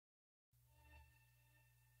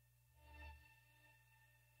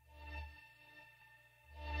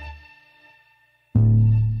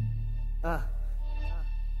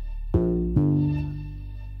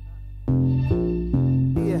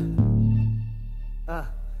Turn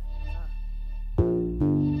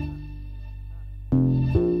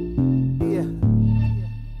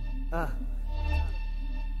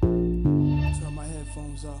my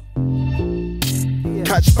headphones up.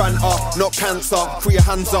 Catch banter, not cancer. Put your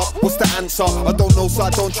hands up, what's the answer? I don't know, so I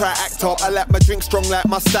don't try act up. I like my drink strong like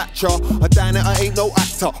my stature. I dine it, I ain't no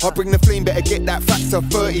actor. I bring the flame, better get that factor.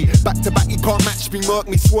 30, back to back, you can't match me. Murk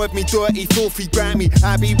me, swerve me, dirty, filthy, grimy.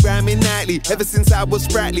 I be rhyming nightly, ever since I was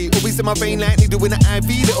sprightly. Always in my vein like me doing an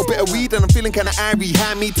IV. Little bit of weed and I'm feeling kinda airy.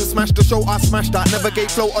 Hand me to smash the show, I smashed that.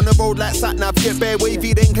 Navigate float on the road like sat-nav. Get bare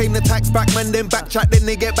wavy, then claim the tax back. Man, then backtrack, then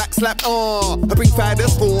they get back slapped. I bring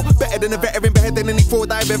fighters for better than a veteran, better than any fraud.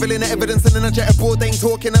 I revel in the evidence and then I jet abroad. Ain't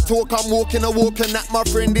talking a talk, I'm walking a walk, and that my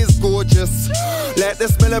friend is gorgeous. Let the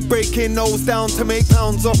smell of breaking nose down to make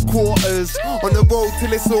pounds off quarters. On the road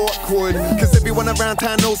till it's awkward, cause everyone around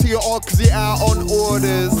town knows who you are, cause you're out on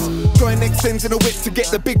orders. Join next ends in a whip to get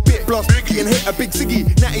the big bit blast. Getting hit a big ciggy,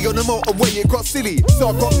 natty on the motorway, it got silly. So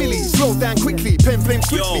I got Millie, slow down quickly, pen flame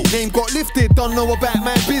swiftly. Name got lifted, don't know about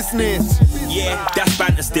my business. Yeah, that's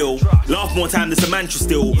banter still. Laugh more time than Samantha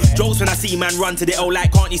still. Jokes when I see man run to the L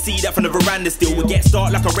like, can't you see that from the veranda still? We get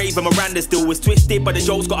start like a rave and Miranda still. Was twisted but the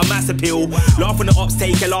joke's got a mass appeal. Laugh when the ops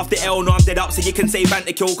take a laugh the L, no I'm dead up so you can say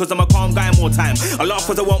banter kill. Cause I'm a calm guy more time. I laugh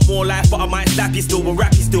cause I want more life but I might slap you still, but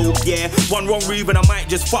rap you still. Yeah, one wrong move and I might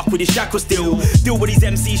just fuck with his shackle still. Deal with these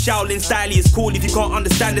MC Shaolin style is cool if you can't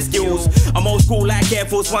understand the skills. I'm old school like Air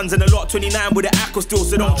Force Ones and a lot 29 with an ackle still,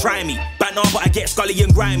 so don't try me. Banter but I get scully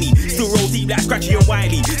and grimy. Still roll deep like Scratchy and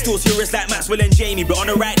Wiley. Still serious like Maxwell and Jamie, but on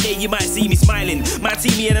the right day you might see me smiling. Man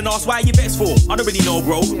see me in and ask why you vexed for. I don't really know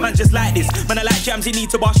bro, man just like this. Man I like Jammz, you need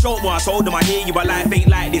to bust short more. I told them I hear you but life ain't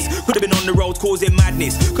like this. Could've been on the road causing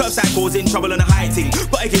madness, curbside causing trouble and a hiding.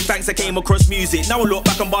 But I give thanks I came across music. Now I look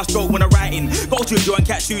back and bust stroke when I'm writing. Go to a joint and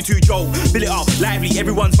catch 2-2 joke. Build it up, lively,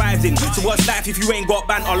 everyone's vibing. So what's life if you ain't got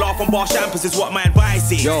banter? Laugh on bar champers is what my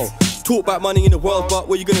advice is. Yo, talk about money in the world, but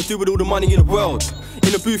what you gonna do with all the money in the world?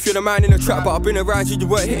 In the booth you're the man in the trap, but I've been around you, you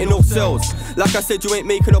weren't hitting no sales. Like I said, you ain't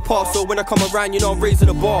making a pass, so when I come around you know I'm raising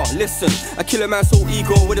the bar. Listen, I kill a man so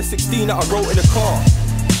ego with a 16 that I wrote in the car.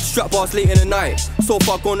 Strap bars late in the night, so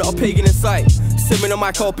far gone that I'm pagan in sight. Simming on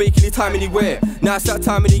my car, baking any time anywhere. Now it's that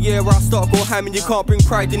time of the year where I start go ham and you can't bring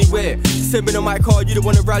pride anywhere. Simming on my car, you don't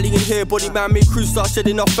wanna rally in here. Body man make crew start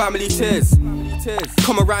shedding off family tears.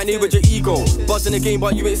 Come around here with your ego, buzzing the game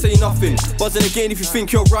but you ain't saying nothing. Buzzing again if you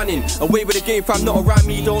think you're running away with the game, fam, not around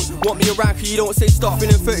me. You don't want me around cause you don't say stuff. In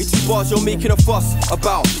 32 bars you're making a fuss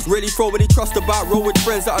about. Really throw any trust about, roll with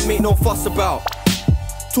friends that I make no fuss about.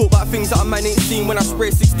 Talk about things that a man ain't seen. When I spray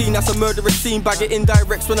 16, that's a murderous scene. Bag it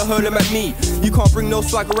indirects when I hurl them at me. You can't bring no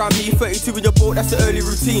swag around me. 32 with your boat, that's the early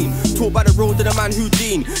routine. Talk about the road to the man who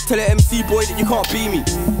Dean. Tell the MC boy that you can't be me.